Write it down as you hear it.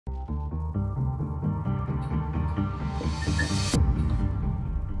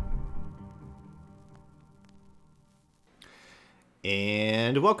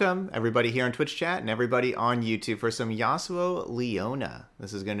And welcome everybody here on Twitch chat and everybody on YouTube for some Yasuo Leona.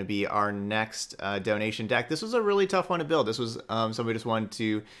 This is going to be our next donation deck. This was a really tough one to build. This was somebody just wanted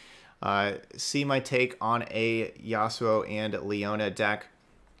to see my take on a Yasuo and Leona deck.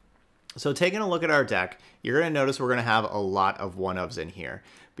 So taking a look at our deck, you're going to notice we're going to have a lot of one-ofs in here.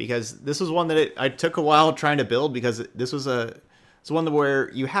 Because this was one that I took a while trying to build because this was it's one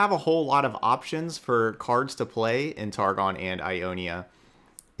where you have a whole lot of options for cards to play in Targon and Ionia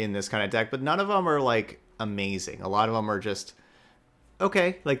in this kind of deck, but none of them are like amazing. A lot of them are just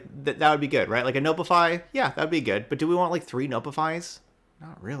okay, like that would be good, right? Like a Nopify, yeah, that'd be good. But do we want like 3 Nopifies?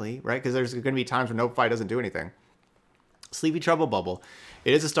 Not really, right? Because there's going to be times where Nopify doesn't do anything. Sleepy Trouble Bubble.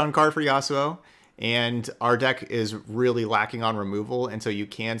 It is a stun card for Yasuo, and our deck is really lacking on removal, and so you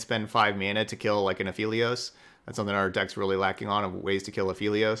can spend 5 mana to kill like an Aphelios. That's something our deck's really lacking on, of ways to kill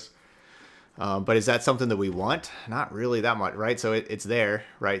Aphelios. But is that something that we want? Not really that much, right? So it's there,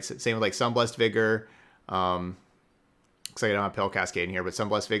 right? Same with like Sunblessed Vigor. Looks like I don't have Pale Cascade in here, but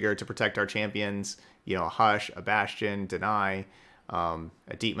Sunblessed Vigor to protect our champions. You know, a Hush, a Bastion, Deny, a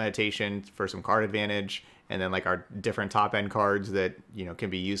Deep Meditation for some card advantage, and then like our different top end cards that, you know,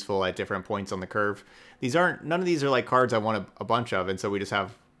 can be useful at different points on the curve. None of these are like cards I want a bunch of, and so we just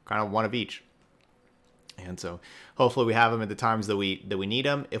have kind of one of each. And so hopefully we have them at the times that we need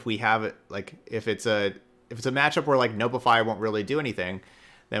them. If we have it, like if it's a matchup where like Nopify won't really do anything,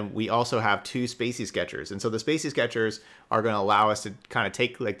 then we also have 2 Spacey Sketchers. And so the Spacey Sketchers are going to allow us to kind of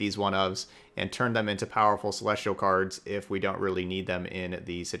take like these one-ofs and turn them into powerful Celestial cards if we don't really need them in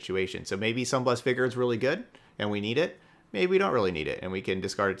the situation. So maybe Sunblessed Vigor is really good and we need it. Maybe we don't really need it and we can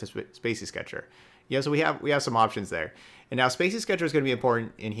discard it to Spacey Sketcher. Yeah, so we have some options there. And now Spacey Sketcher is going to be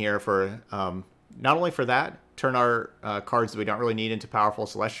important in here for not only for that, turn our cards that we don't really need into powerful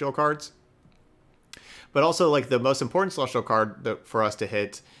Celestial cards, but also like the most important Celestial card for us to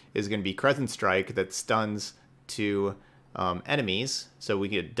hit is going to be Crescent Strike that stuns to enemies, so we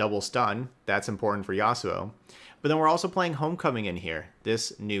get double stun. That's important for Yasuo. But then we're also playing Homecoming in here,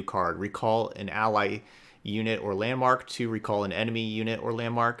 this new card. Recall an ally unit or landmark to recall an enemy unit or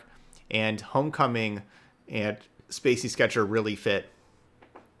landmark. And Homecoming and Spacey Sketcher really fit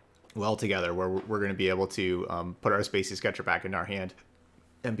well together, where we're going to be able to put our Spacey Sketcher back in our hand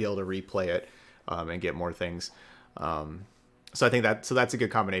and be able to replay it and get more things. So I think that's a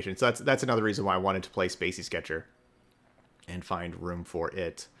good combination. So that's another reason why I wanted to play Spacey Sketcher and find room for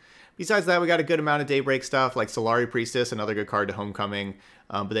it. Besides that, we got a good amount of Daybreak stuff, like Solari Priestess, another good card to Homecoming.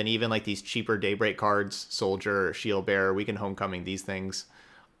 But then even like these cheaper Daybreak cards, Soldier, Shield Bearer, we can Homecoming these things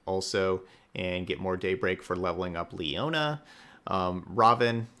also and get more Daybreak for leveling up Leona.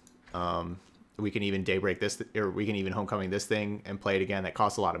 Raven. We can even Daybreak this, or we can even Homecoming this thing and play it again. That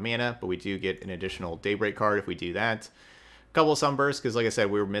costs a lot of mana, but we do get an additional Daybreak card if we do that. A couple of Sunbursts, because like I said,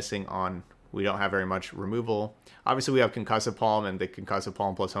 we don't have very much removal. Obviously, we have Concussive Palm, and the Concussive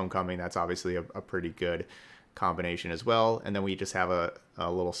Palm plus Homecoming, that's obviously a pretty good combination as well. And then we just have a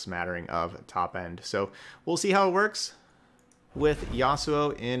little smattering of top end. So we'll see how it works with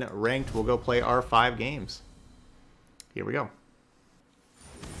Yasuo in Ranked. We'll go play our 5 games. Here we go.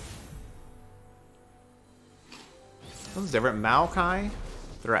 This is different. Maokai,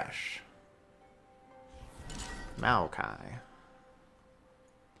 Thresh. Maokai.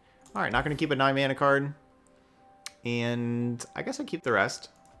 Alright, not going to keep a 9 mana card. And I guess I keep the rest.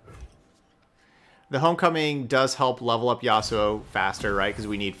 The Homecoming does help level up Yasuo faster, right? Because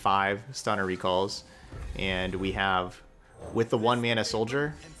we need 5 Stunner Recalls. And we have, with the 1 mana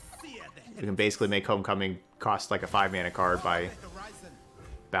Soldier, we can basically make Homecoming cost like a 5 mana card by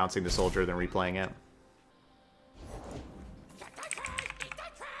bouncing the Soldier, then replaying it.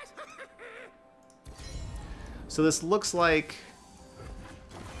 So this looks like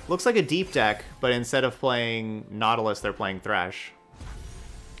a deep deck, but instead of playing Nautilus, they're playing Thresh.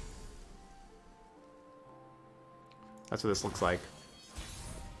 That's what this looks like.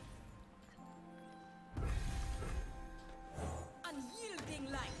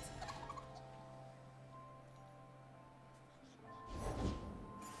 Unyielding light.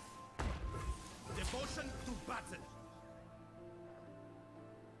 Devotion to battle.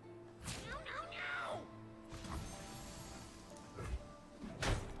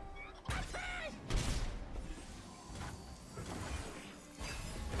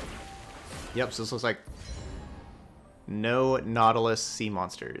 Yep, so this looks like no Nautilus sea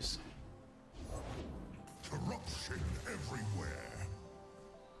monsters. Corruption everywhere.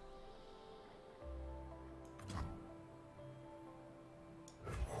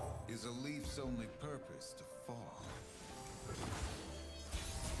 Is a leaf's only purpose to fall?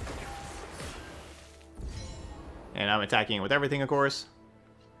 And I'm attacking it with everything, of course.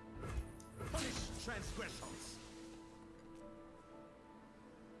 Punish transgressions.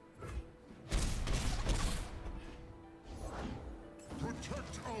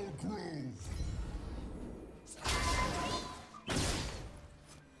 Protect our grove.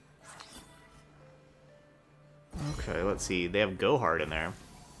 Okay, let's see. They have Go Hard in there.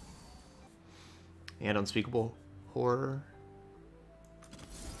 And Unspeakable Horror.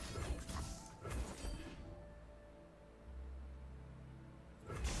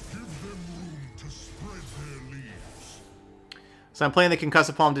 Give them room to spread their leaves. So I'm playing the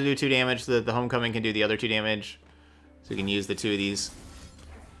Concussive Palm to do 2 damage so that the Homecoming can do the other 2 damage. So we can use the 2 of these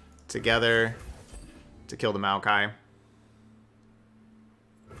together to kill the Maokai.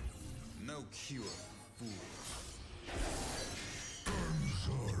 No cure, fool. I'm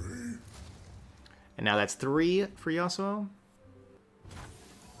sorry. And now that's 3 for Yasuo.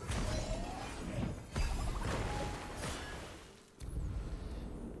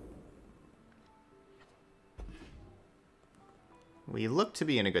 We look to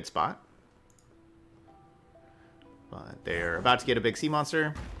be in a good spot. But they're about to get a big sea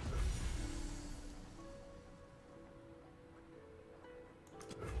monster.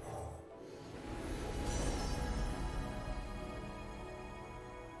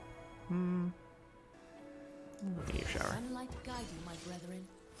 Need a shower. Sunlight guide you, my brethren.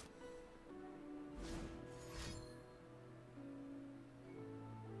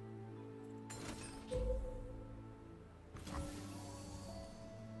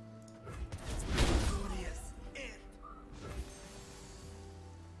 Glorious end.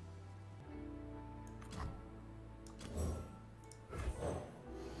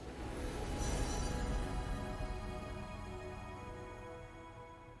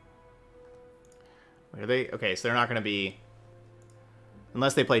 Wait, are they? Okay, so they're not going to be...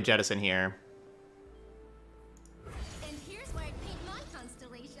 Unless they play Jettison here. And here's where I paint my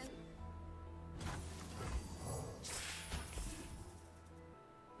constellation.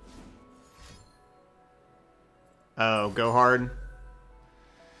 Oh, Go Hard.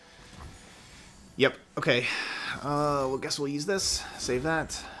 Yep, okay. Well, guess we'll use this. Save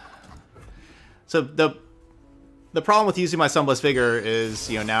that. So the problem with using my Sunblessed Vigor is,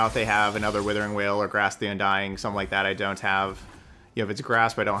 you know, now if they have another Withering Wail or Grasp the Undying, something like that, I don't have... You know, if it's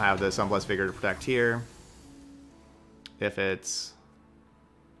Grasp, I don't have the Sunblessed Vigor to protect here. If it's...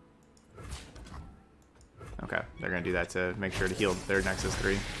 Okay, they're going to do that to make sure to heal their Nexus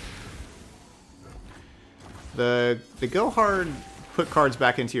 3. The Go Hard, put cards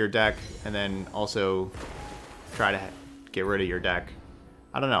back into your deck, and then also try to get rid of your deck.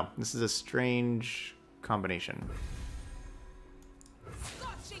 I don't know. This is a strange combination.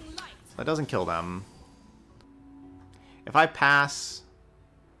 Scorching light. That doesn't kill them. If I pass,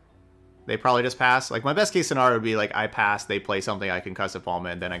 they probably just pass. Like, my best case scenario would be, like, I pass, they play something I can Concussive Palm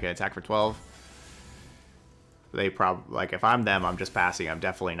in, then I can attack for 12. They probably, like, if I'm them, I'm just passing. I'm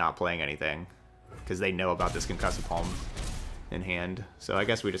definitely not playing anything. Because they know about this Concussive Palm in hand. So I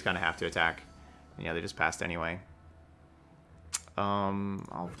guess we just kind of have to attack. And yeah, they just passed anyway.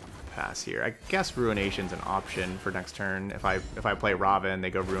 I'll pass here. I guess Ruination's an option for next turn. If I play Robin, they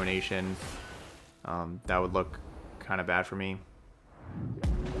go Ruination. That would look kind of bad for me.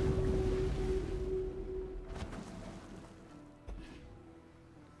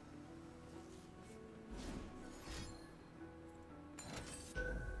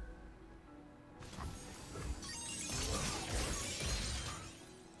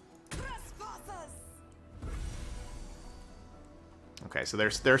 Okay, so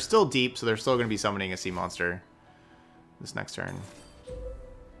they're still deep, so they're still going to be summoning a sea monster this next turn.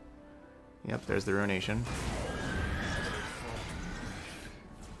 Yep, there's the Ruination.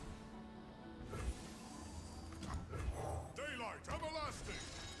 Daylight everlasting.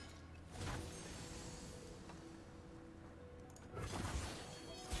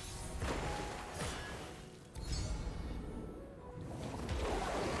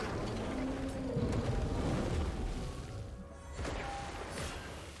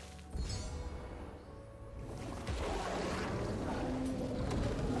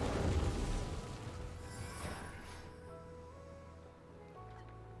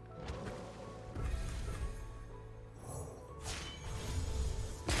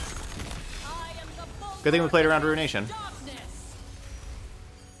 I am the bulwark Good thing we played around Ruination. of darkness.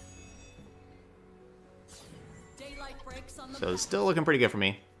 Daylight breaks on the So it's still looking pretty good for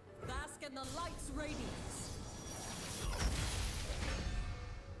me. bask in the light's radiance.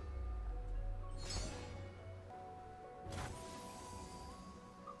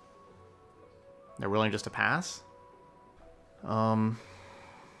 They're willing just to pass.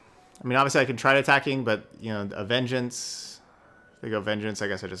 I mean, obviously I can try attacking, but, you know, a Vengeance. If they go Vengeance, I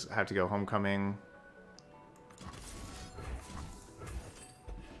guess I just have to go Homecoming.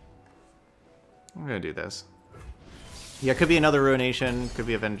 I'm gonna do this. Yeah, could be another Ruination, could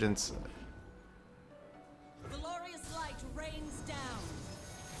be a Vengeance. Glorious light rains down.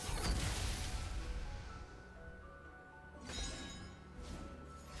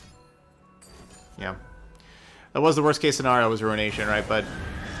 Yeah. That was the worst case scenario, was Ruination, right? But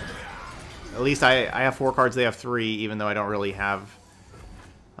at least I have 4 cards, they have 3, even though I don't really have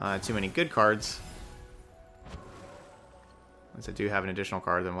too many good cards. Unless I do have an additional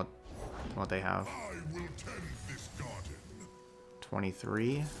card than what they have. I will tend this garden.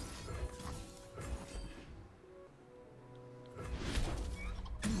 23.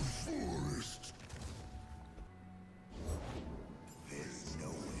 Forest. There's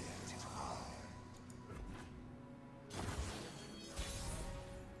nowhere to hide.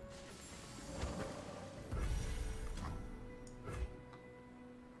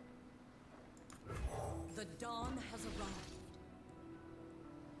 The dawn has arrived.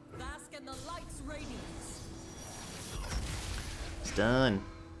 Bask in the light's radiance. It's done.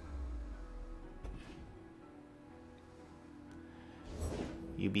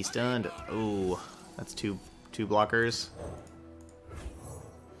 You be stunned. Oh, that's two blockers.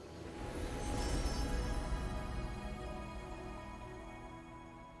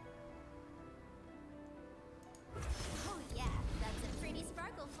 Oh yeah, that's a pretty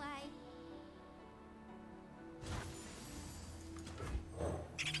sparkle fly.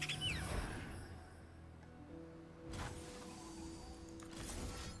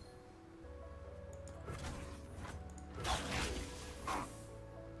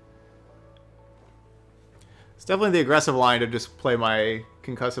 It's definitely the aggressive line to just play my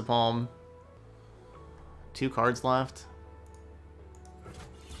Concussive Palm. 2 cards left.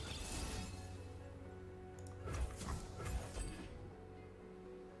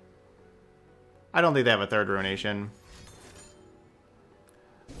 I don't think they have a 3rd Ruination.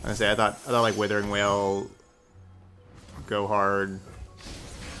 I thought like Withering Wail, Go Hard,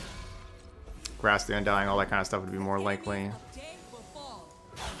 Grasp the Undying, all that kind of stuff would be more likely. Day will fall.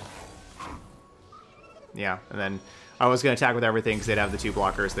 Yeah, and then I was going to attack with everything because they'd have the 2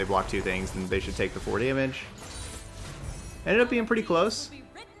 blockers. They block 2 things, and they should take the 4 damage. Ended up being pretty close. Be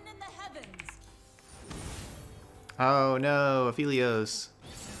written in the heavens. Oh no, Aphelios.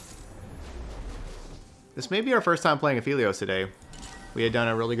 This may be our first time playing Aphelios today. We had done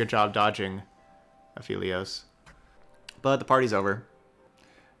a really good job dodging Aphelios. But the party's over.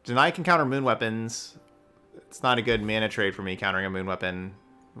 Deny can counter moon weapons. It's not a good mana trade for me, countering a moon weapon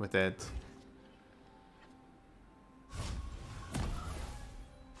with it.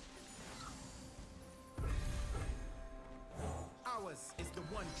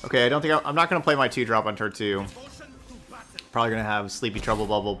 Okay, I don't think I'm not going to play my 2-drop on turn 2. Probably going to have Sleepy Trouble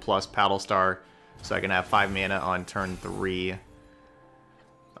Bubble plus Paddle Star, so I can have 5 mana on turn 3.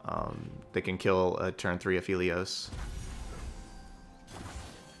 They can kill a turn 3 Aphelios.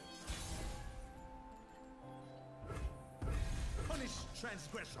 Punish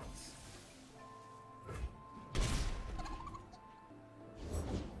transgressions.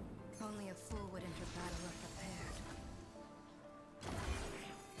 Only a fool would enter battle unprepared.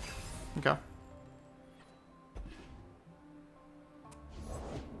 Okay.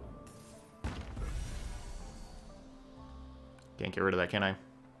 Can't get rid of that, can I?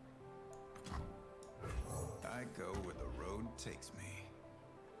 I go where the road takes me.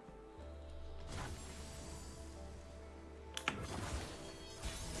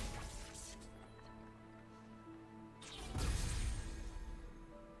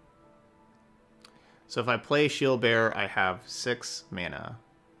 So if I play Shield Bearer, I have 6 mana.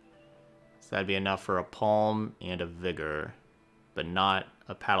 So that'd be enough for a Palm and a Vigor, but not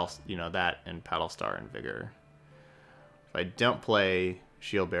a Paddle, you know, that and Paddle Star and Vigor. If I don't play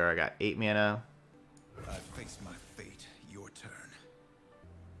Shield Bearer, I got 8 mana. I face my fate. Your turn.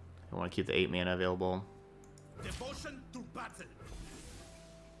 I want to keep the 8 mana available. Devotion to battle.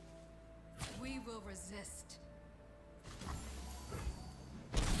 We will resist.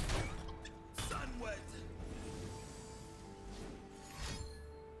 Sunward.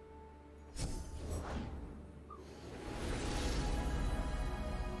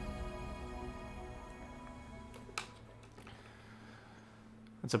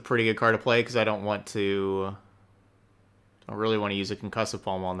 That's a pretty good card to play because I don't really want to use a Concussive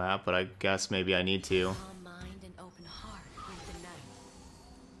Palm on that, but I guess maybe I need to. Calm mind and open heart with the night.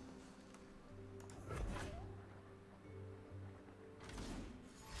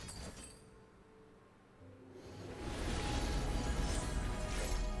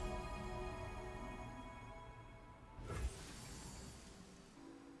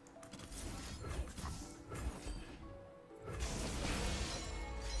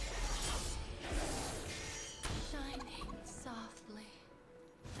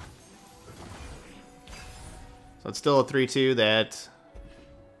 So it's still a 3-2 that,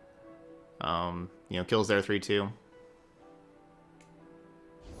 you know, kills their 3-2.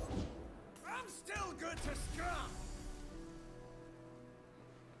 I'm still good to scrum.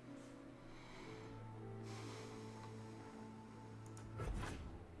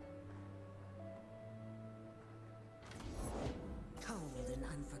 Cold and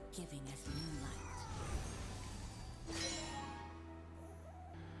unforgiving as moonlight.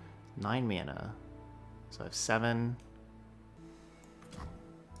 9 mana. So I have 7.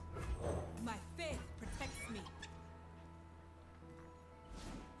 My faith protects me.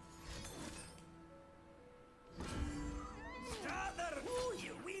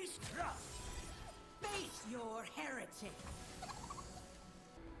 Face your heretic.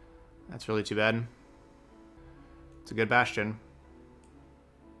 That's really too bad. It's a good bastion.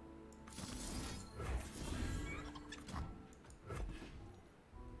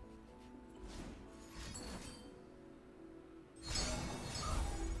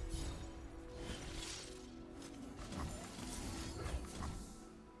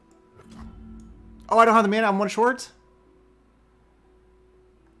 Oh, I don't have the mana. I'm one short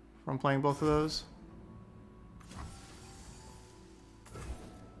from playing both of those.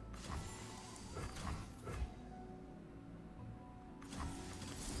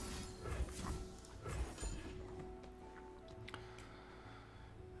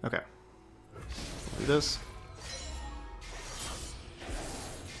 Okay. Do this.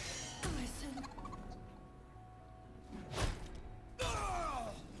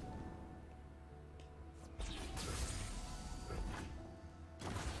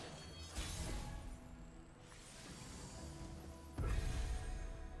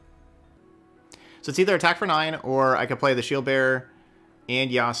 So it's either attack for 9, or I could play the Shield Bearer and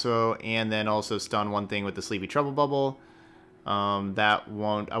Yasuo, and then also stun one thing with the Sleepy Trouble Bubble. I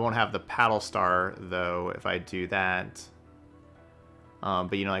won't have the Paddle Star though if I do that.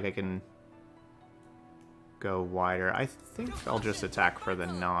 But you know, like I can go wider. I think I'll just attack for the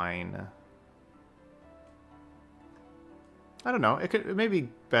 9. I don't know. It may be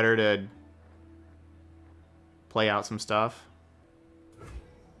better to play out some stuff.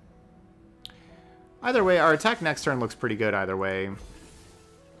 Either way, our attack next turn looks pretty good either way.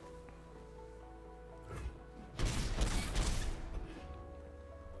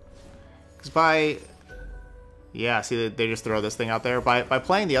 Because by... Yeah, see, they just throw this thing out there. By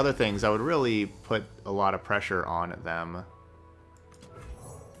playing the other things, I would really put a lot of pressure on them.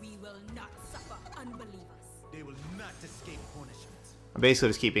 We will not suffer unbelievers. They will not escape punishment. I'm basically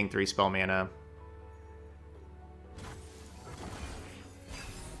just keeping 3 spell mana.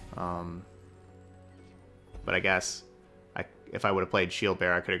 But I guess if I would have played Shield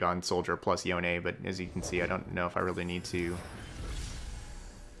Bearer, I could have gone Soldier plus Yone, but as you can see, I don't know if I really need to.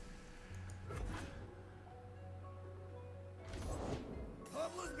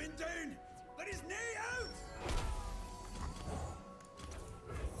 Pablo's been down, but he's nay out.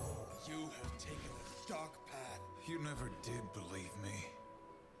 You have taken a dark path. You never did believe me.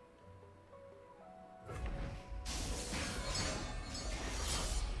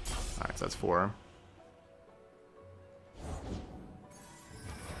 Alright, so that's 4.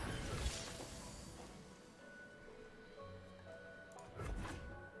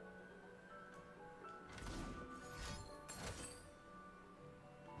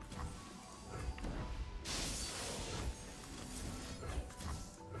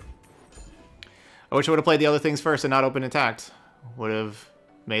 I wish I would have played the other things first and not open attacked. Would have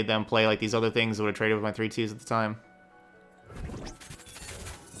made them play like these other things. Would have traded with my 3/2s at the time.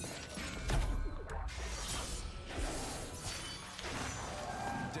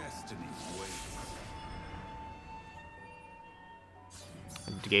 Destiny waits.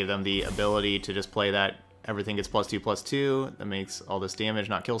 Gave them the ability to just play that everything gets +2/+2. That makes all this damage,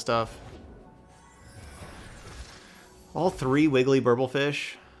 not kill stuff. All 3 Wiggly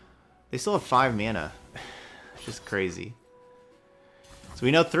Burblefish. They still have 5 mana. It's just crazy. So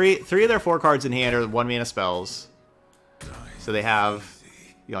we know three of their 4 cards in hand are 1 mana spells. So they have,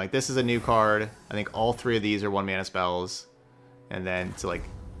 you know, like this is a new card. I think all 3 of these are 1 mana spells. And then so like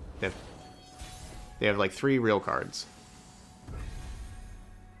they have like 3 real cards.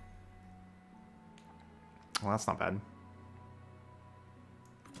 Well, that's not bad.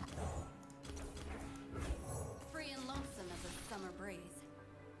 Free and lonesome as a summer breeze.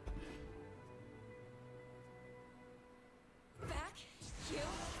 Back, you,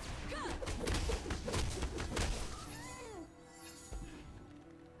 go.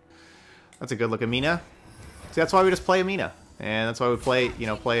 That's a good look at Mina. See, that's why we just play a Mina. And that's why we play, you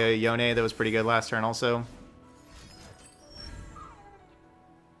know, play a Yone that was pretty good last turn also.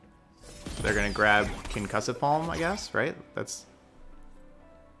 they're gonna grab Concussive Palm, I guess, right? That's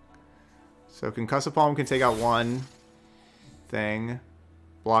so Concussive Palm can take out one thing.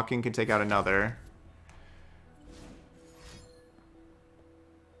 Blocking can take out another.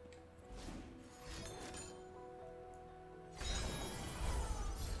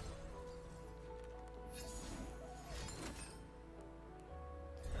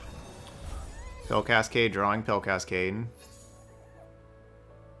 Pill Cascade, drawing Pill Cascade.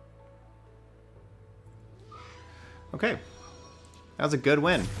 Okay. That was a good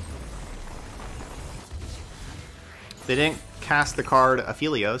win. They didn't cast the card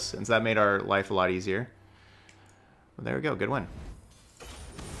Aphelios, and so that made our life a lot easier. Well, there we go, good win.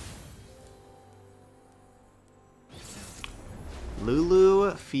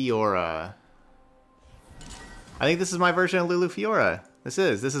 Lulu Fiora. I think this is my version of Lulu Fiora. This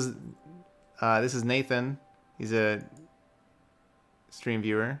is Nathan. He's a stream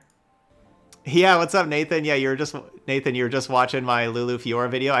viewer. Yeah, what's up, Nathan? Yeah, you were just watching my Lulu Fiora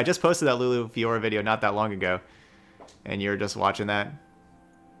video. I just posted that Lulu Fiora video not that long ago, and you were just watching that.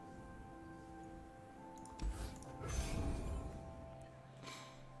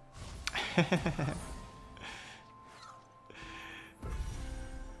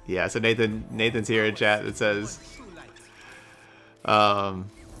 Yeah, so Nathan's here in chat that says, I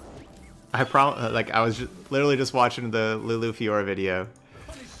was literally just watching the Lulu Fiora video.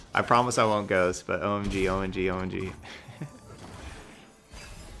 I promise I won't ghost, but OMG, OMG, OMG.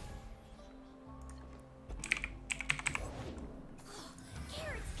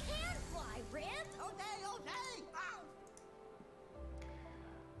 Carrots can fly, Rand.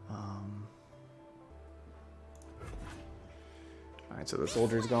 Alright, so the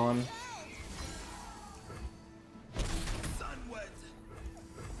soldier's gone.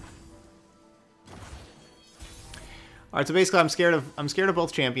 Alright, so basically I'm scared of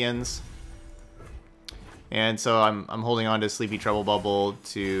both champions. And so I'm holding on to Sleepy Trouble Bubble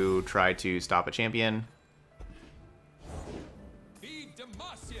to try to stop a champion.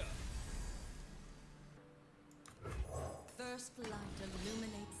 First light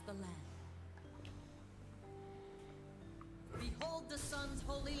illuminates the land. Behold the sun's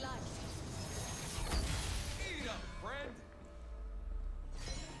holy light. Eat up, friend.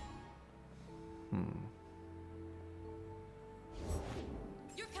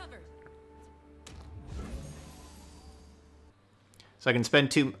 You're covered. So I can spend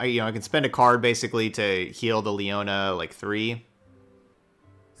I can spend a card basically to heal the Leona like 3.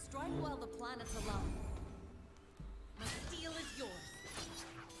 Strike while the planet's alive. My steel is yours.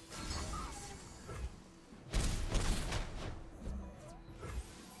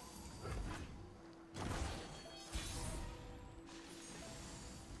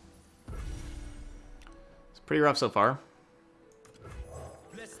 It's pretty rough so far.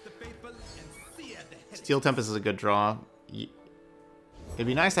 Steel Tempest is a good draw. It'd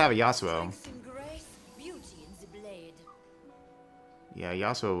be nice to have a Yasuo. Yeah,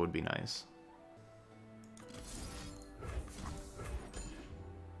 Yasuo would be nice.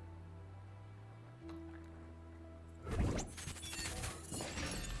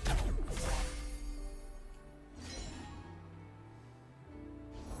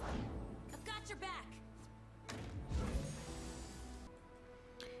 I've got your back.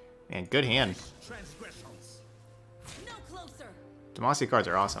 And good hand. No closer. Demacia cards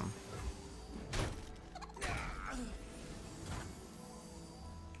are awesome.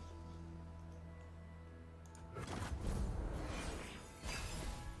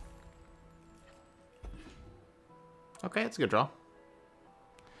 Okay, it's a good draw.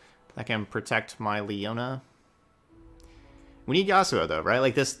 I can protect my Leona. We need Yasuo though, right?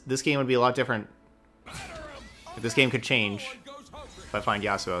 Like this game would be a lot different. If this game could change. If I find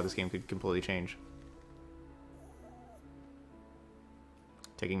Yasuo, this game could completely change.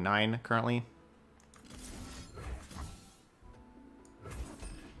 Taking 9 currently.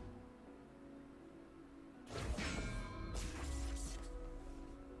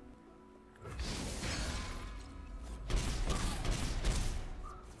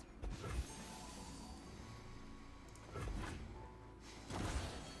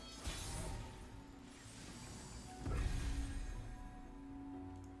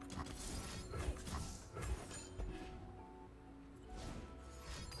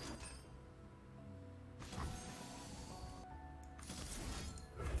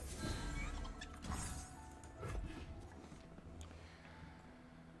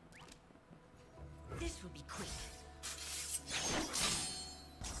 This will be quick.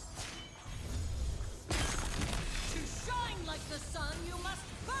 To shine like the sun, you must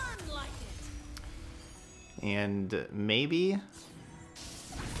burn like it. And maybe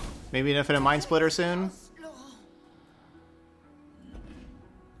Maybe an Infinite Mind Splitter soon.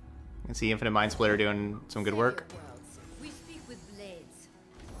 I can see Infinite Mind Splitter doing some good work. We speak with blades.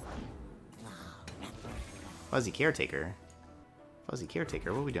 Fuzzy Caretaker. Fuzzy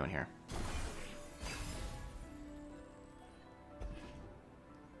Caretaker, what are we doing here?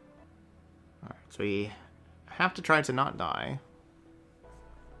 Alright, so we have to try to not die.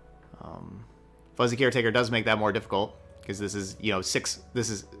 Fuzzy Caretaker does make that more difficult, because this is, you know, 6. This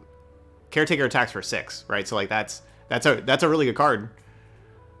is Caretaker attacks for 6, right? So like that's a really good card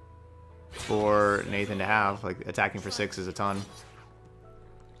for Nathan to have. Like attacking for 6 is a ton.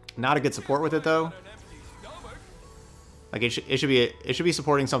 Not a good support with it though. Like it should be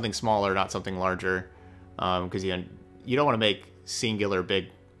supporting something smaller, not something larger, because you don't want to make singular big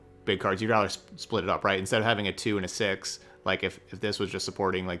cards. You'd rather split it up, right? Instead of having a 2 and a 6, like if this was just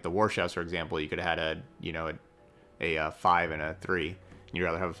supporting like the War Chefs, for example, you could have had a 5 and a 3. And you'd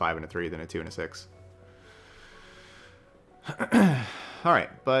rather have a 5 and a 3 than a 2 and a 6. All right,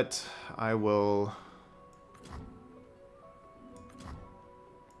 but I will.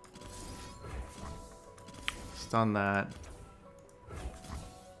 Stun that.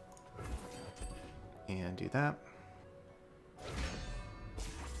 And do that.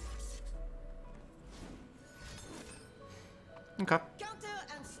 Okay. Counter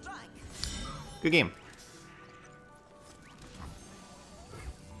and strike. Good game.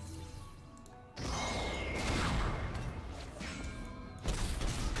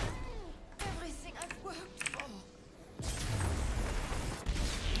 Everything I've worked for.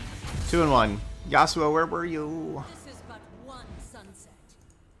 2 and 1. Yasuo, where were you? This is but one sunset.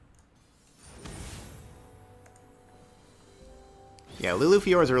 Yeah, Lulu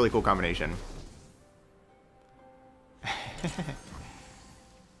Fiora is a really cool combination.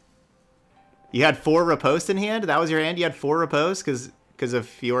 You had 4 riposte in hand? That was your hand? You had 4 riposte because of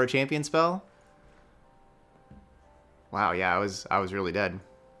Fiora champion spell? Wow, yeah, I was really dead.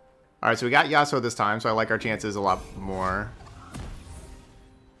 Alright, so we got Yasuo this time, so I like our chances a lot more.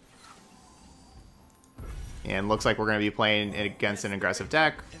 And looks like we're going to be playing against an aggressive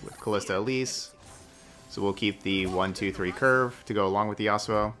deck with Callista Elise. So we'll keep the 1, 2, 3 curve to go along with the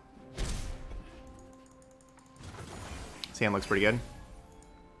Yasuo. This hand looks pretty good.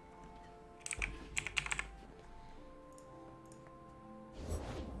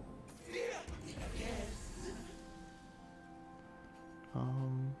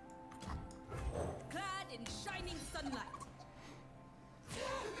 Clad in shining sunlight.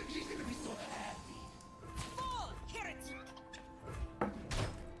 Fall, heretic.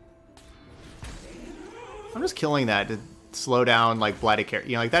 I'm just killing that to slow down like Blighted Caretaker.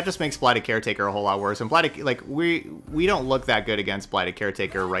 You know, like that just makes Blighted Caretaker a whole lot worse. And Blighted, like we don't look that good against Blighted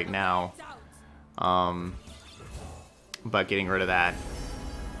Caretaker right now. But getting rid of that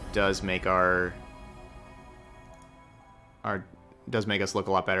does make does make us look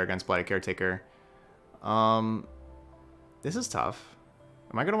a lot better against Blighted Caretaker. This is tough.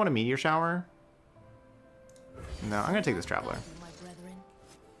 Am I gonna want a Meteor Shower? No, I'm gonna take this Traveler. My brethren.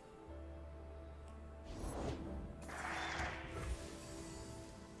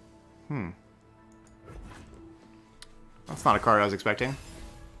 That's not a card I was expecting.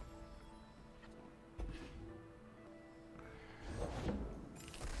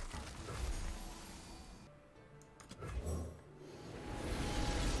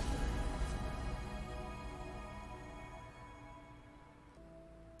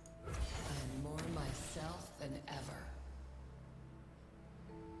 I'm more myself than ever.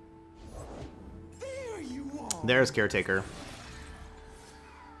 There you are. There's Caretaker.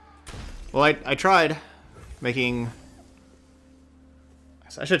 Well, I tried making.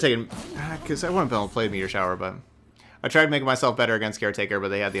 I should have taken, because I wouldn't be able to play Meteor Shower, but I tried making myself better against Caretaker, but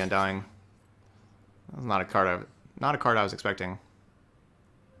they had the Undying. That was not a card I was expecting.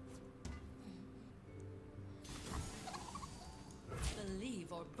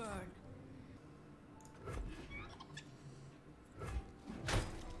 Believe or burn.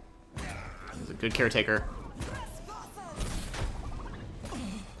 He's a good Caretaker.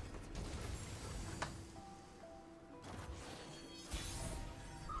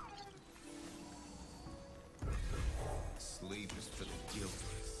 Sleep is for the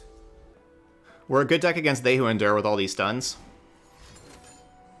guiltless. We're a good deck against They Who Endure with all these stuns.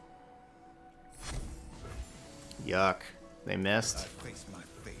 Yuck. They I missed. face my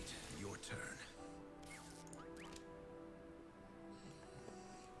fate. Your turn.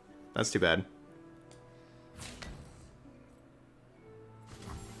 That's too bad.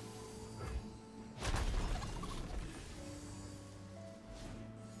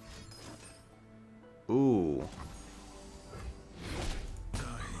 Ooh. Dying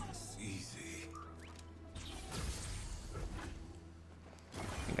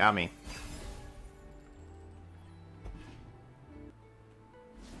got me.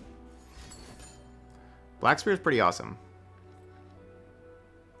 Black Spear is pretty awesome.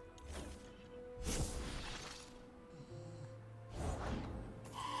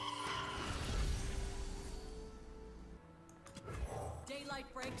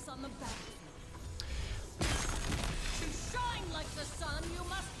 Daylight breaks on the battlefield. To shine like the sun, you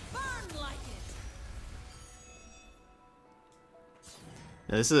must burn like it.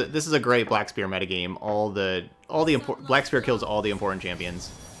 Now, this is a great Black Spear metagame. Black Spear kills all the important champions.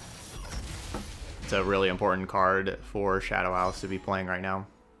 It's a really important card for Shadow House to be playing right now.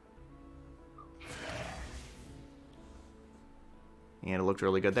 And it looked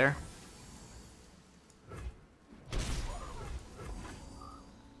really good there.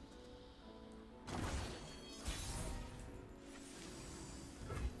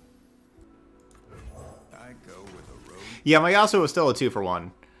 I go with a road. Yeah, my Yasuo was still a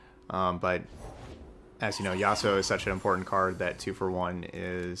 2-for-1. But as you know, Yasuo is such an important card that 2-for-1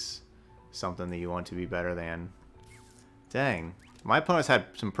 is something that you want to be better than. Dang. My opponents had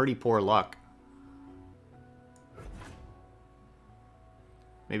some pretty poor luck.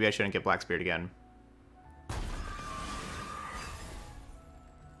 Maybe I shouldn't get Blackspeared again.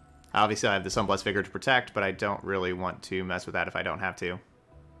 Obviously, I have the Sunblessed Vigor to protect, but I don't really want to mess with that if I don't have to.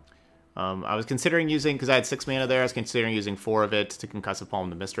 I was considering using, because I had 6 mana there, I was considering using 4 of it to Concussive Palm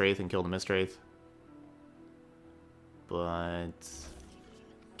the Mistwraith and kill the Mistwraith. But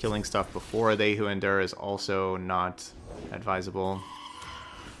killing stuff before They Who Endure is also not advisable.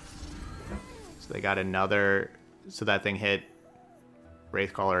 So they got another, so that thing hit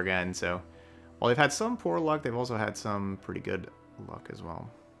Wraithcaller again. So while they've had some poor luck, they've also had some pretty good luck as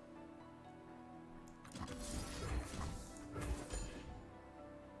well.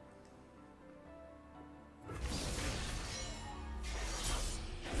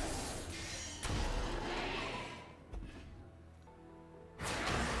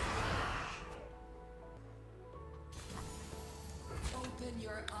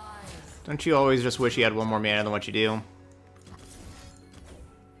 Don't you always just wish you had one more mana than what you do?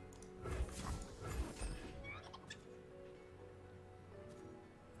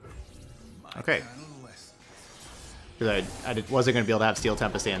 Okay. Because I wasn't going to be able to have Steel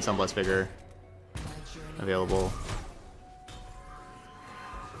Tempest and Sunblessed Vigor available.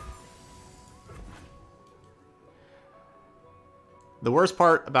 The worst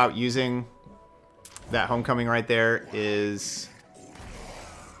part about using that Homecoming right there is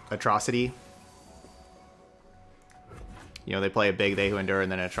Atrocity. You know, they play a big They Who Endure and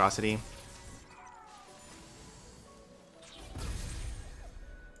then Atrocity.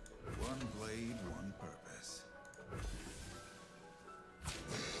 One blade, one purpose.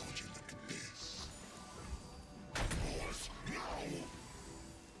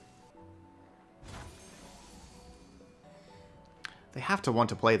 They have to want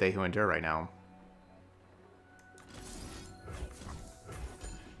to play They Who Endure right now.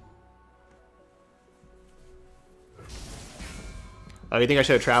 Oh, you think I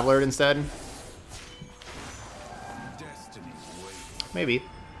should have Travelered instead? Maybe.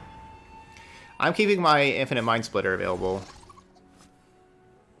 I'm keeping my Infinite Mind Splitter available.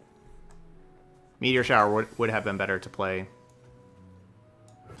 Meteor Shower would have been better to play.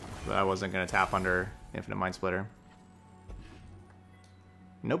 But I wasn't going to tap under Infinite Mind Splitter.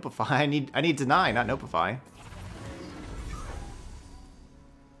 Nopeify. I need Deny, not Nopeify.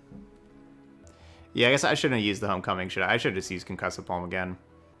 Yeah, I guess I shouldn't have used the Homecoming, should I? I should have just used Concussive Palm again.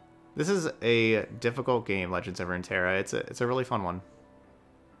 This is a difficult game, Legends of Runeterra. It's a really fun one.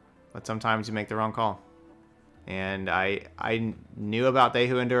 But sometimes you make the wrong call. And I knew about They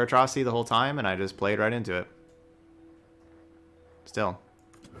Who Endure Atrocity the whole time, and I just played right into it. Still.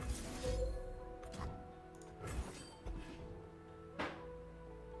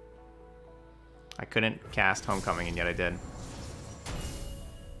 I couldn't cast Homecoming, and yet I did.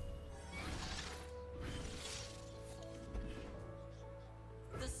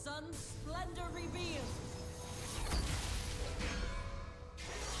 The sun's splendor revealed.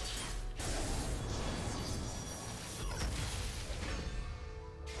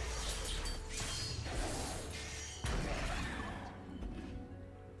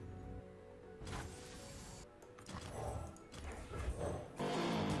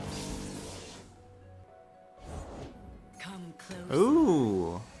 Come close.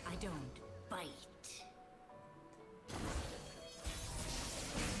 Ooh. I don't bite.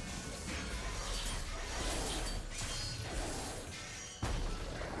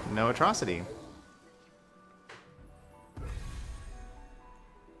 No Atrocity.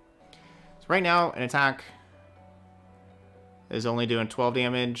 So right now, an attack is only doing 12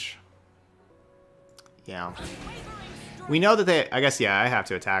 damage. Yeah. We know that they... I guess, yeah, I have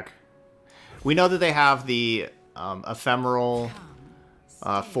to attack. We know that they have the ephemeral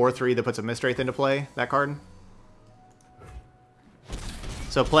 4/3 that puts a Mist Wraith into play, that card.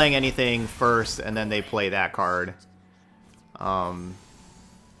 So playing anything first and then they play that card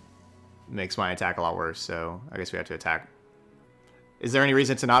makes my attack a lot worse, so I guess we have to attack. Is there any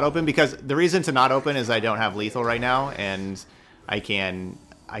reason to not open? Because the reason to not open is I don't have lethal right now, and I can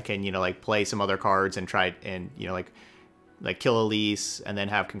you know, like, play some other cards and try and, you know, like kill Elise and then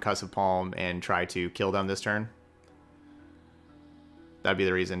have Concussive Palm and try to kill them this turn. That'd be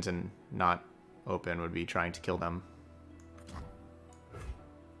the reason to not open, would be trying to kill them.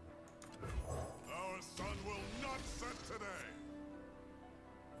 Our sun will not set today.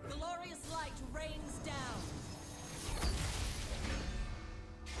 Glorious light rains down.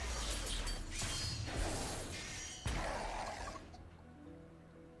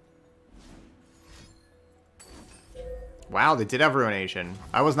 Wow, they did have Ruination.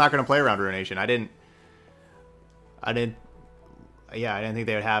 I was not going to play around Ruination. I didn't think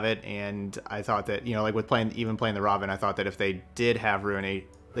they would have it, and I thought that, you know, like with even playing the Robin, I thought that if they did have Ruination,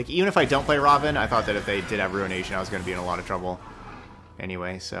 like even if I don't play Robin, I thought that if they did have Ruination, I was going to be in a lot of trouble.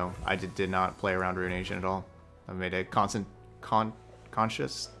 Anyway, so I did not play around Ruination at all. I made a conscious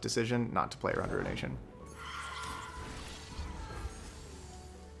decision not to play around Ruination.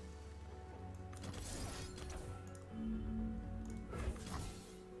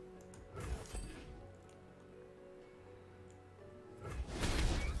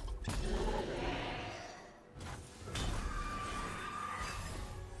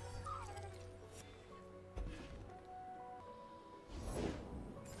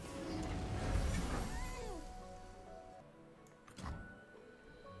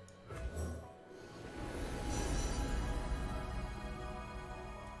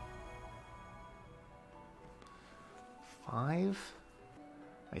 I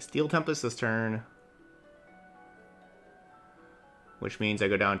Steel Tempest this turn, which means I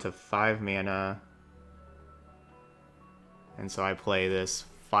go down to 5 mana, and so I play this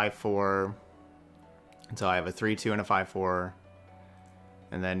 5/4 until I have a 3/2 and a 5/4,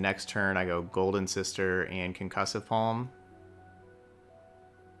 and then next turn I go Golden Sister and Concussive Palm.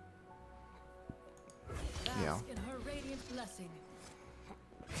 Yeah. Bask in her radiant blessing.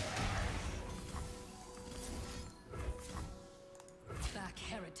 Back,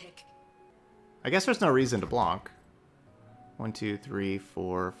 heretic. I guess there's no reason to block. 1, 2, 3,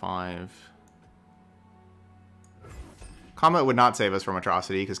 4, 5. Comet would not save us from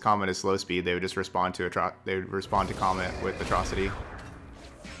Atrocity because Comet is slow speed. They would just respond to Comet with Atrocity.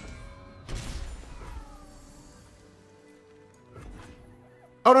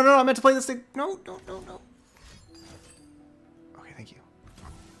 Oh no, I meant to play this thing. No. Okay, thank you.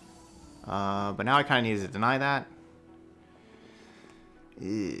 But now I kind of need to deny that.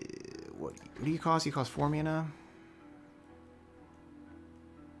 What do you cost? You cost 4 mana?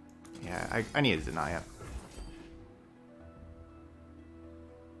 Yeah, I need to deny it.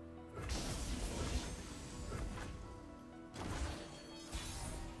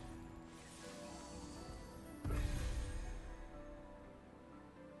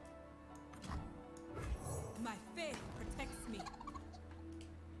 My faith protects me.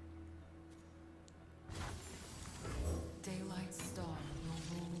 Daylight star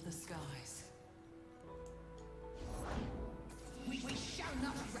will rule the skies. We shall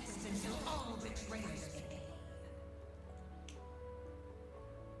not rest until all betrayers pay.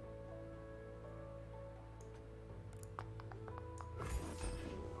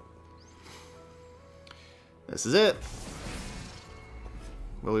 This is it.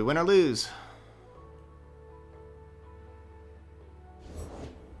 Will we win or lose?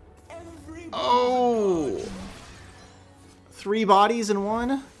 Oh! 3 bodies in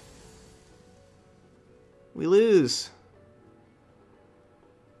one? We lose.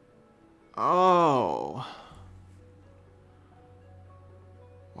 Oh.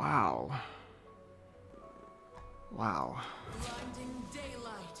 Wow. Wow. Blinding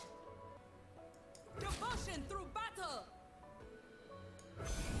daylight. Devotion through battle.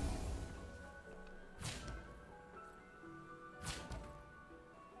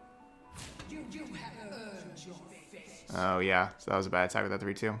 You have earned your fate. Oh yeah, so that was a bad attack with that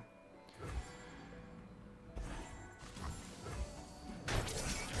 3/2.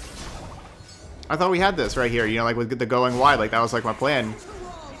 I thought we had this right here, you know, like with the going wide, like that was like my plan.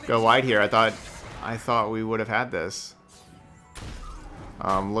 Go wide here. I thought we would have had this.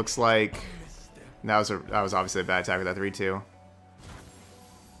 Looks like that was obviously a bad attack with that 3/2.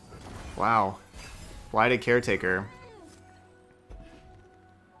 Wow. Blighted Caretaker.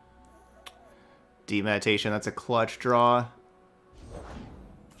 Deep Meditation, that's a clutch draw.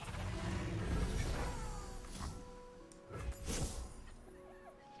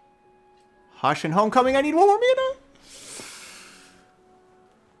 Hush and Homecoming, I need one more mana!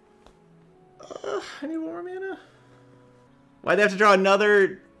 I need one more mana. Why'd they have to draw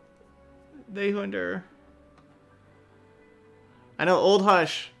another Dayhunder? I know, old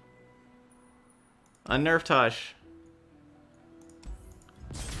Hush. Unnerved Hush.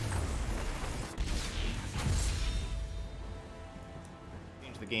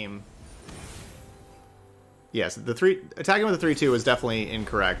 Change the game. Yes, attacking with the 3-2 was definitely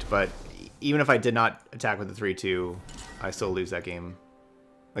incorrect, but even if I did not attack with the 3-2, I still lose that game.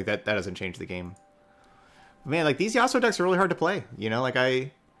 Like, that doesn't change the game. Man, like, these Yasuo decks are really hard to play, you know? Like,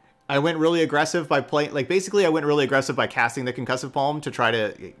 I went really aggressive by playing... Like, basically, I went really aggressive by casting the Concussive Palm to try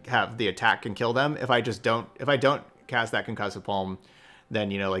to have the attack and kill them. If I don't cast that Concussive Palm, then,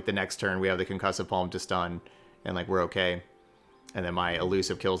 you know, like, the next turn we have the Concussive Palm to stun, and, like, we're okay. And then my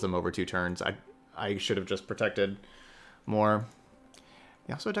Elusive kills them over 2 turns. I should have just protected more.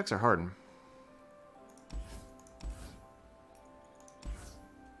 Yasuo decks are hard.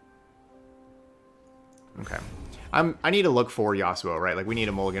 Okay. I need to look for Yasuo, right? Like, we need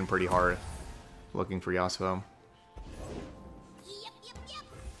a mulligan pretty hard. Looking for Yasuo.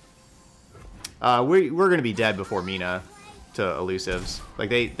 We're gonna be dead before Mina to Elusives. Like,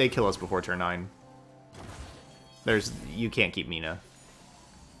 they kill us before turn 9. You can't keep Mina.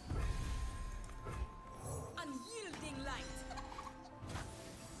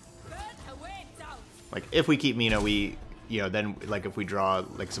 Like, if we keep Mina, you know, then, like, if we draw,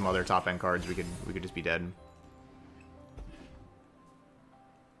 like, some other top-end cards, we could just be dead.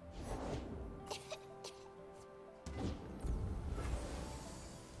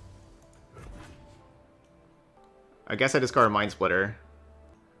 I guess I discard Mind Splitter.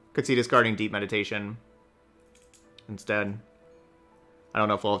 Could see discarding Deep Meditation instead. I don't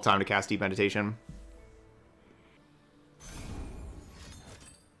know if we'll have time to cast Deep Meditation.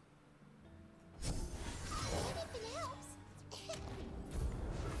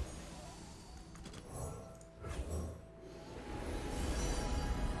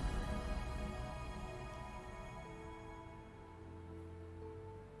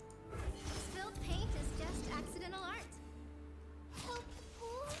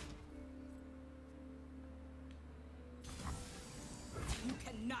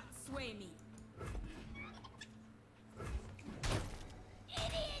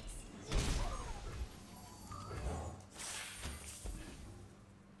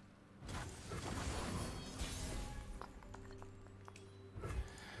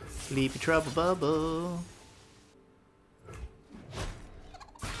 Sleepy Trouble Bubble.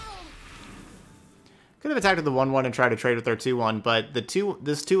 Could have attacked with the 1-1 and tried to trade with their 2-1, but this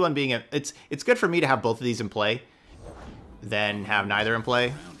 2-1 being it's good for me to have both of these in play, than have neither in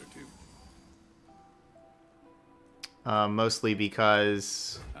play. Mostly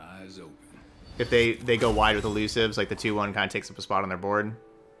because if they go wide with elusives, like the 2-1 kind of takes up a spot on their board.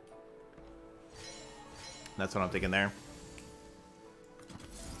 That's what I'm thinking there.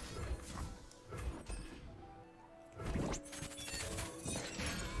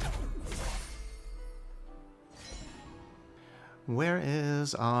 Where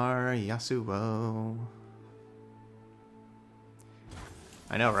is our Yasuo?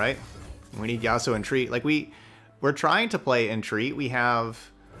 I know, right? We need Yasuo Entreat. Like, we're trying to play Entreat. We have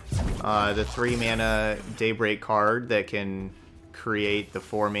the 3-mana Daybreak card that can create the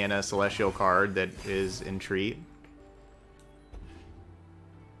 4-mana Celestial card that is Entreat.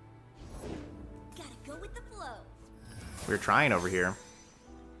 Gotta go with the flow. We're trying over here.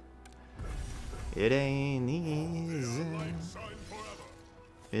 It ain't easy.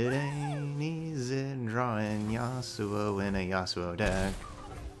 It ain't easy drawing Yasuo in a Yasuo deck.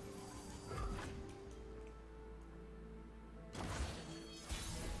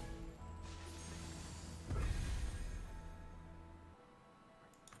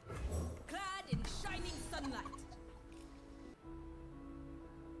 Clad in shining sunlight.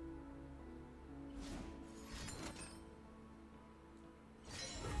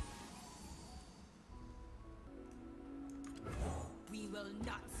 We will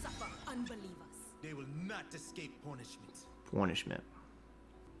not suffer unbelievers. They will not escape punishment. Punishment.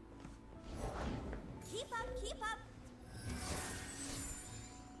 Keep up, keep up.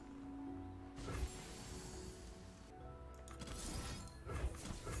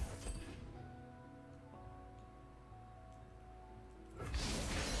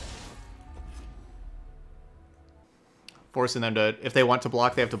 Forcing them to, if they want to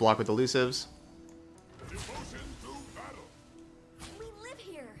block, they have to block with elusives. Devotion to battle. We live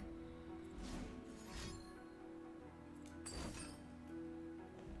here.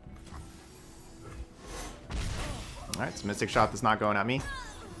 Alright, it's a Mystic Shot that's not going at me.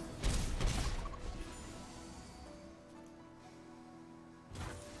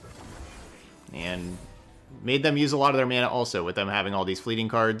 And made them use a lot of their mana also, with them having all these fleeting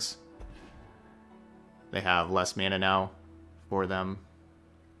cards. They have less mana now for them.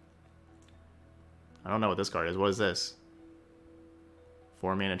 I don't know what this card is. What is this?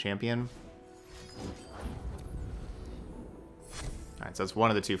 4-mana champion? Alright, so that's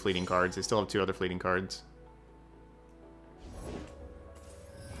one of the 2 fleeting cards. They still have 2 other fleeting cards.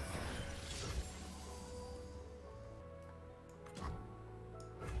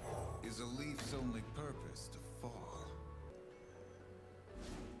 Is a leaf's only purpose to fall?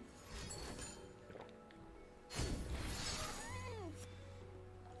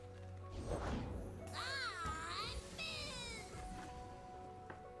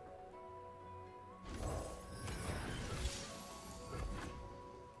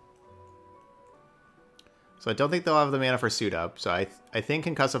 So I don't think they'll have the mana for Suit Up. So I think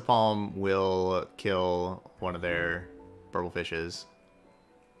Concussive Palm will kill one of their Burblefishes.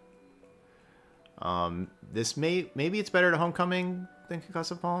 This maybe it's better to Homecoming than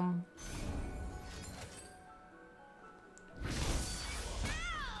Concussive Palm.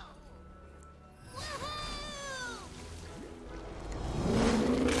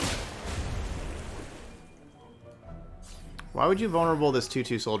 Why would you vulnerable this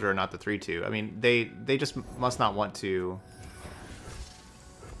 2/2 soldier and not the 3/2? I mean, they just must not want to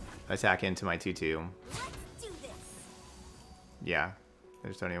attack into my 2/2. Let's do this. Yeah, they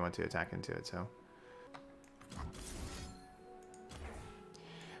just don't even want to attack into it.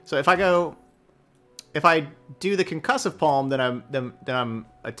 So if I do the Concussive Palm, then I'm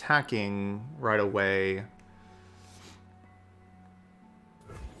attacking right away.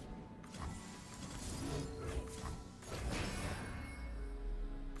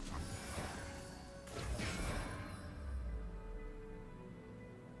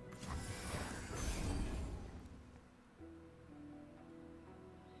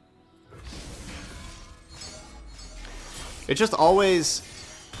 It's just always,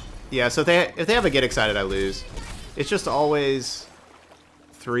 yeah. So if they have a Get Excited, I lose. It's just always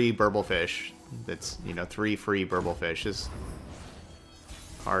 3 Burblefish. That's 3 free Burblefish. This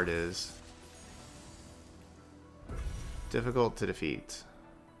card is difficult to defeat.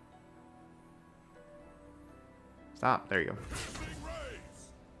 Stop. There you go.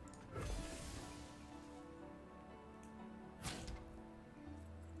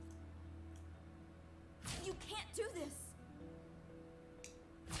 You can't do this.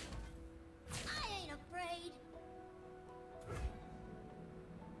 I ain't afraid.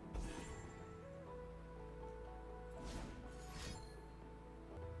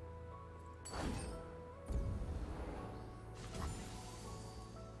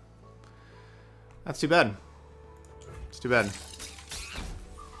 That's too bad. It's too bad.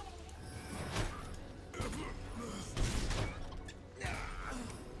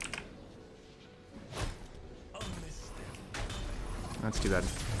 That's too bad.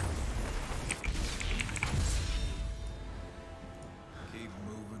 Keep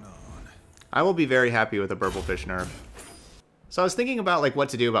moving on. I will be very happy with a Burblefish nerf. So I was thinking about like what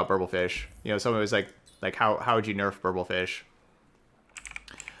to do about Burblefish. Someone was like how would you nerf Burblefish?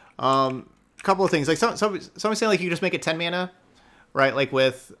 Couple of things. Like someone's saying like you just make it 10 mana, right? Like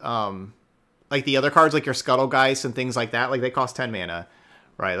with like the other cards like your Scuttlegeist and things like that, like they cost 10 mana,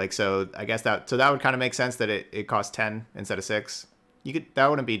 right? Like so I guess that would kind of make sense that it costs 10 instead of 6. That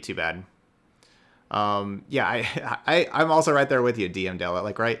wouldn't be too bad. Yeah, I'm also right there with you, DM Della.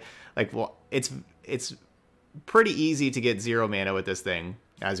 Like right, like well, it's pretty easy to get 0 mana with this thing,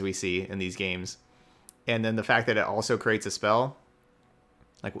 as we see in these games, and then the fact that it also creates a spell,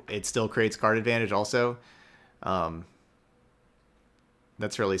 like it still creates card advantage also. That's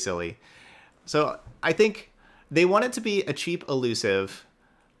really silly. So I think they want it to be a cheap elusive,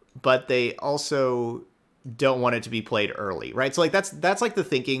 but they also don't want it to be played early, right? So like that's like the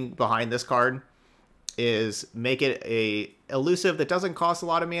thinking behind this card, is make it a elusive that doesn't cost a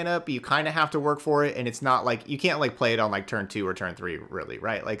lot of mana, but you kind of have to work for it, and it's not like you can't like play it on like turn 2 or turn 3 really,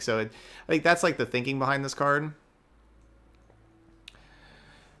 right? Like so I think that's like the thinking behind this card.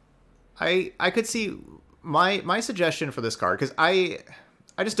 I could see my suggestion for this card, because I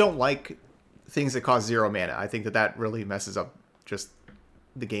just don't like things that cost 0 mana. I think that really messes up just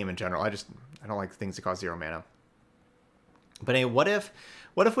the game in general. I don't like things that cost 0 mana. But anyway, what if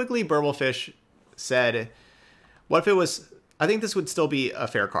Wiggly Burblefish said, what if it was, I think this would still be a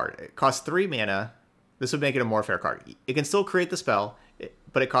fair card. It costs 3 mana. This would make it a more fair card. It can still create the spell,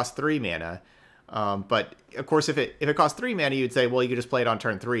 but it costs 3 mana. But of course, if it costs 3 mana, you'd say, well, you could just play it on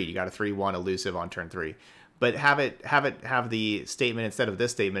turn 3. You got a 3/1 elusive on turn 3. but have the statement instead of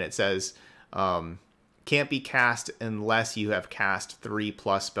this statement. It says can't be cast unless you have cast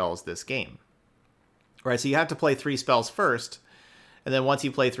 3+ spells this game. Right, so you have to play 3 spells first, and then once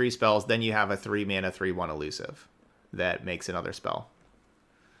you play 3 spells, then you have a 3 mana 3/1 elusive that makes another spell.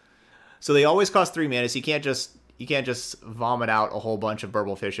 So they always cost 3 mana, so you can't just vomit out a whole bunch of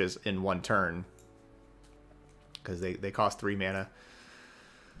Burble Fishes in one turn, because they cost 3 mana.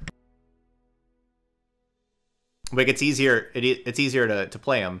 But it's easier to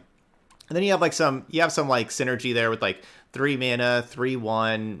play them. And then you have some like synergy there with like 3 mana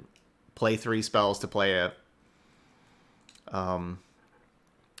 3/1, play 3 spells to play it. I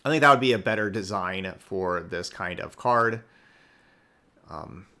think that would be a better design for this kind of card.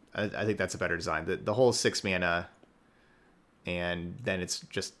 I think that's a better design. The whole 6 mana, and then it's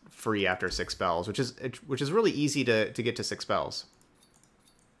just free after 6 spells, which is really easy to get to 6 spells.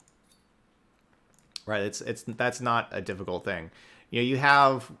 Right, that's not a difficult thing. You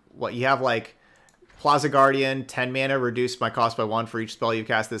have like Plaza Guardian, 10 mana, reduce my cost by 1 for each spell you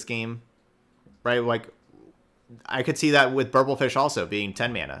cast this game. Right, like I could see that with Burblefish also being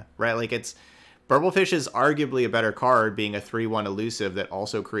 10 mana. Right, like Burblefish is arguably a better card, being a 3/1 elusive that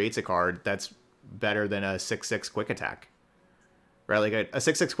also creates a card that's better than a 6/6 quick attack. Right, like a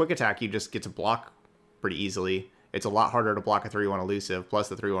 6/6 quick attack, you just get to block pretty easily. It's a lot harder to block a 3/1 elusive. Plus,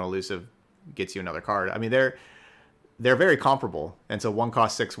 the 3/1 elusive gets you another card. I mean, they're very comparable, and so one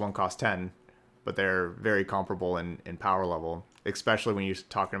costs 6, one costs 10, but they're very comparable in power level, especially when you're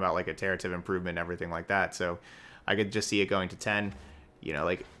talking about like iterative improvement and everything like that. So I could just see it going to 10.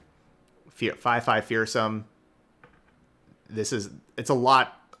 Like 5/5 fearsome. It's a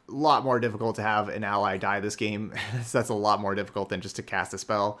lot more difficult to have an ally die this game. That's a lot more difficult than just to cast a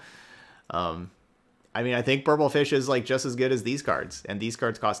spell. I mean, I think Burblefish is like just as good as these cards, and these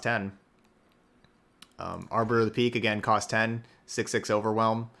cards cost 10. Arbiter of the Peak again cost 10. 6/6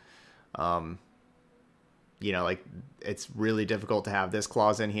 Overwhelm. Like it's really difficult to have this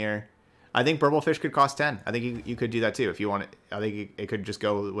clause in here. I think Burblefish could cost 10. I think you could do that too if you want it. I think it could just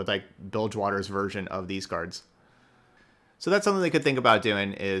go with like Bilgewater's version of these cards. So that's something they could think about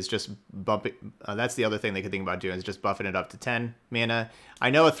doing, is just bumping. That's the other thing they could think about doing, is just buffing it up to 10 mana. I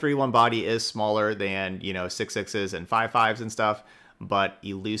know a 3/1 body is smaller than 6/6s and 5/5s and stuff, but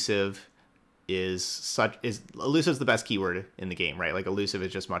elusive elusive's the best keyword in the game, right? Like elusive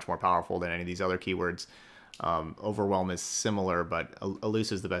is just much more powerful than any of these other keywords. Overwhelm is similar, but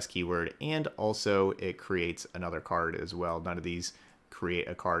elusive is the best keyword, and also it creates another card as well. None of these create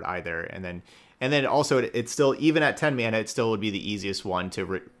a card either, and then also it's still, even at 10 mana, it still would be the easiest one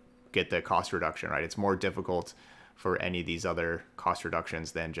to get the cost reduction, right? It's more difficult for any of these other cost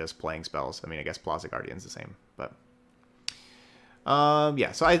reductions than just playing spells. I mean, I guess Plaza Guardian's the same, but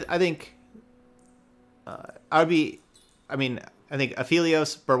yeah. So I think I think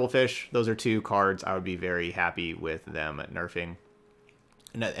Aphelios, Burblefish, those are 2 cards I would be very happy with them nerfing.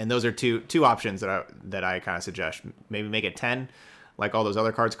 And those are two options that I kind of suggest. Maybe make it 10, like all those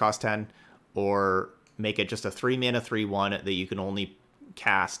other cards cost 10, or make it just a 3 mana 3/1 that you can only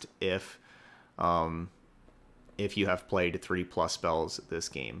cast if you have played 3+ spells this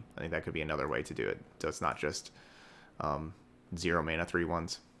game. I think that could be another way to do it. So it's not just 0 mana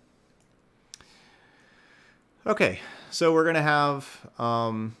 3/1s. Okay, so we're gonna have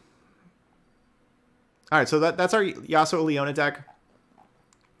all right, so that's our Yasuo Leona deck.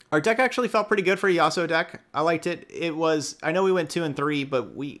 Our deck actually felt pretty good for a Yasuo deck. I liked it. I know we went 2 and 3,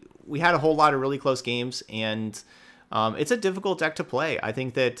 but we had a whole lot of really close games, and it's a difficult deck to play. I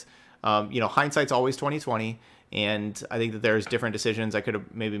think that hindsight's always 20/20, and I think that there's different decisions I could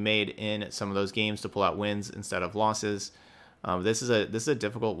have maybe made in some of those games to pull out wins instead of losses. This is a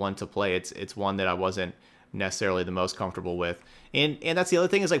difficult one to play. It's one that I wasn't necessarily the most comfortable with, and that's the other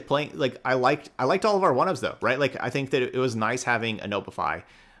thing, is like playing, like I liked all of our 1-ups though, right? Like I think that it was nice having a Notify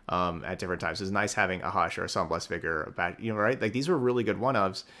at different times. It was nice having a Hush or a Sunblessed Vigor, right? Like these were really good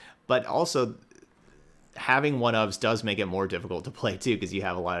 1-ups, but also having 1-ups does make it more difficult to play too, because you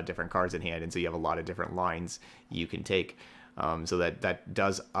have a lot of different cards in hand, and so you have a lot of different lines you can take, so that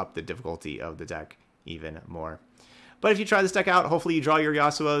does up the difficulty of the deck even more. But if you try this deck out, hopefully you draw your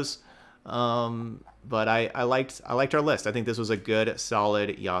Yasuos. But I liked our list. I think this was a good,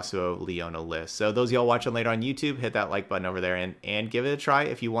 solid Yasuo Leona list. So those of y'all watching later on YouTube, hit that like button over there and give it a try.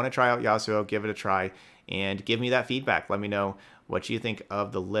 If you want to try out Yasuo, give it a try and give me that feedback. Let me know what you think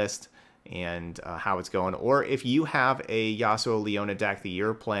of the list and how it's going. Or if you have a Yasuo Leona deck that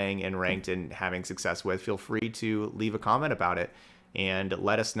you're playing and ranked and having success with, feel free to leave a comment about it and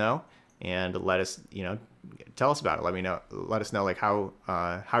let us know. And let us, tell us about it. Let us know like how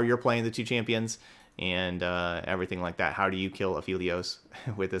you're playing the 2 champions, and everything like that. How do you kill Aphelios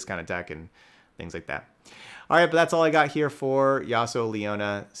with this kind of deck and things like that. All right, but that's all I got here for Yasuo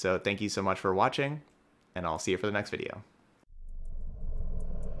Leona. So thank you so much for watching, and I'll see you for the next video.